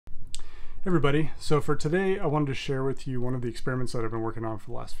Everybody, so for today I wanted to share with you one of the experiments that I've been working on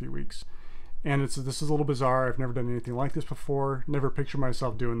for the last few weeks. And this is a little bizarre. I've never done anything like this before, never pictured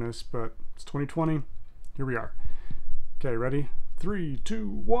myself doing this, but it's 2020, here we are. Okay, ready? 3, 2,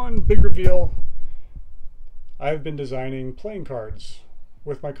 1, big reveal. I've been designing playing cards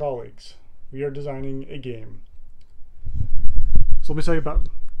with my colleagues. We are designing a game. So let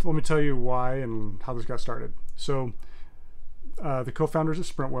me tell you why and how this got started. So the co-founders of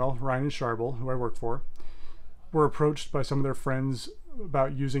Sprintwell, Ryan and Sharbel, who I work for, were approached by some of their friends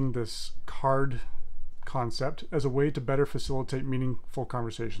about using this card concept as a way to better facilitate meaningful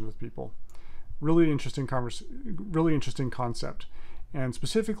conversations with people. Really interesting concept. And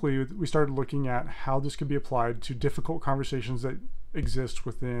specifically, we started looking at how this could be applied to difficult conversations that exist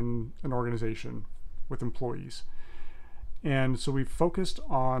within an organization with employees. And so we focused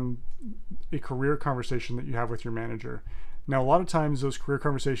on a career conversation that you have with your manager. Now, a lot of times those career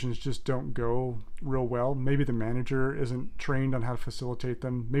conversations just don't go real well. Maybe the manager isn't trained on how to facilitate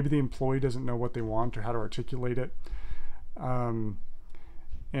them. Maybe the employee doesn't know what they want or how to articulate it.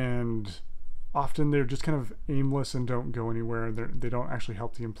 And often they're just kind of aimless and don't go anywhere, and they don't actually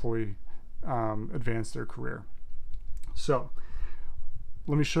help the employee advance their career. So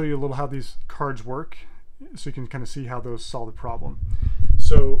let me show you a little how these cards work so you can kind of see how those solve the problem.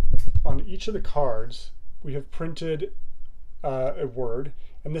 So on each of the cards, we have printed a word,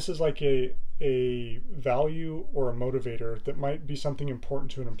 and this is like a value or a motivator that might be something important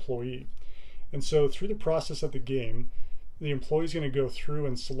to an employee. And so through the process of the game, the employee is going to go through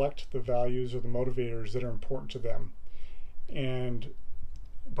and select the values or the motivators that are important to them. And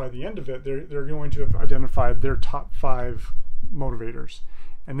by the end of it, they're going to have identified their top 5 motivators,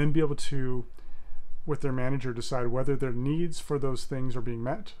 and then be able to, with their manager, decide whether their needs for those things are being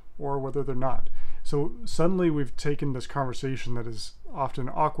met or whether they're not. So suddenly we've taken this conversation that is often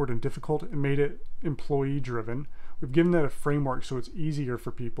awkward and difficult and made it employee driven. We've given that a framework so it's easier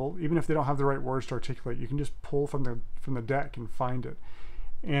for people. Even if they don't have the right words to articulate, you can just pull from the deck and find it.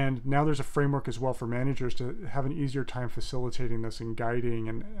 And now there's a framework as well for managers to have an easier time facilitating this and guiding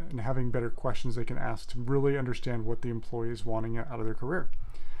and having better questions they can ask to really understand what the employee is wanting out of their career.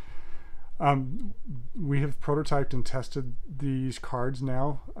 We have prototyped and tested these cards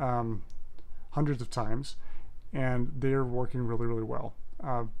now hundreds of times, and they're working really, really well.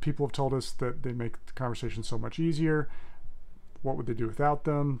 People have told us that they make the conversation so much easier. What would they do without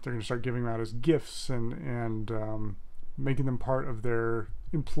them? They're going to start giving them out as gifts and making them part of their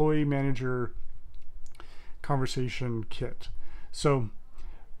employee manager conversation kit. So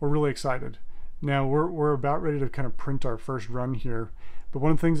we're really excited. Now we're about ready to kind of print our first run here. But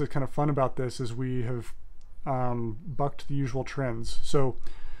one of the things that's kind of fun about this is we have bucked the usual trends. So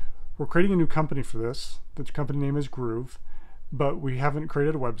we're creating a new company for this. The company name is Groove, but we haven't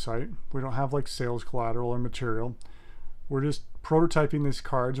created a website. We don't have like sales collateral or material. We're just prototyping these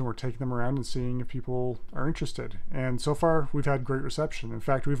cards, and we're taking them around and seeing if people are interested. And so far we've had great reception. In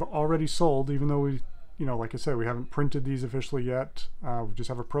fact, we've already sold, even though like I said, we haven't printed these officially yet. We just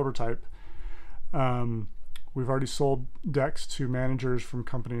have a prototype. We've already sold decks to managers from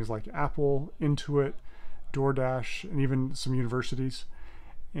companies like Apple, Intuit, DoorDash, and even some universities.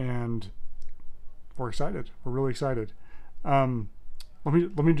 And we're excited. We're really excited. Let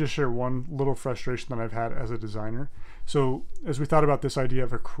me just share one little frustration that I've had as a designer. So as we thought about this idea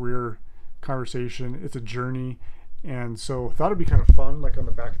of a career conversation, it's a journey. And so I thought it'd be kind of fun, like on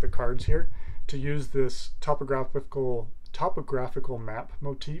the back of the cards here, to use this topographical map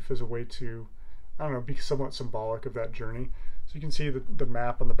motif as a way to, I don't know, be somewhat symbolic of that journey. So you can see the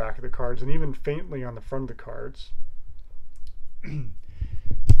map on the back of the cards, and even faintly on the front of the cards.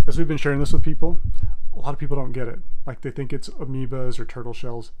 As we've been sharing this with people, a lot of people don't get it. Like they think it's amoebas or turtle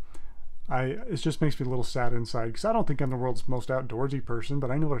shells. It just makes me a little sad inside, because I don't think I'm the world's most outdoorsy person, but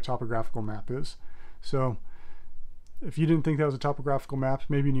I know what a topographical map is. So if you didn't think that was a topographical map,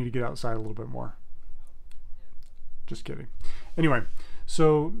 maybe you need to get outside a little bit more. Just kidding. Anyway,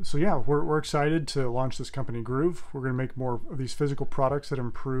 so yeah, we're excited to launch this company Groove. We're going to make more of these physical products that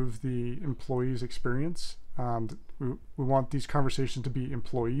improve the employee's experience. We want these conversations to be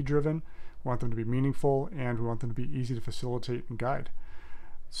employee driven. We want them to be meaningful, and we want them to be easy to facilitate and guide.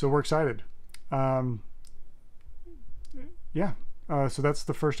 So we're excited. So that's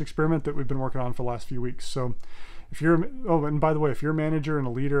the first experiment that we've been working on for the last few weeks. So if you're, and by the way, if you're a manager and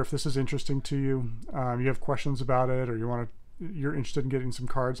a leader, if this is interesting to you, you have questions about it, or you're interested in getting some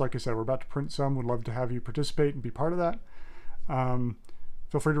cards, like I said, we're about to print some. Would love to have you participate and be part of that.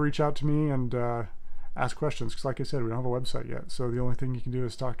 Feel free to reach out to me and ask questions, because like I said, we don't have a website yet. So the only thing you can do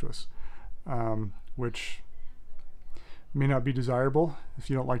is talk to us, which may not be desirable if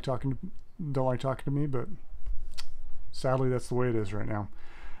you don't like talking to don't like talking to me, but sadly that's the way it is right now.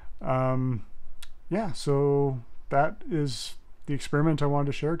 Yeah, so that is the experiment I wanted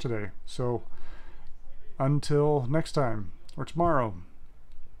to share today. So until next time or tomorrow.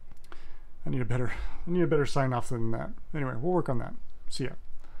 I need a better sign off than that. Anyway, we'll work on that. See ya.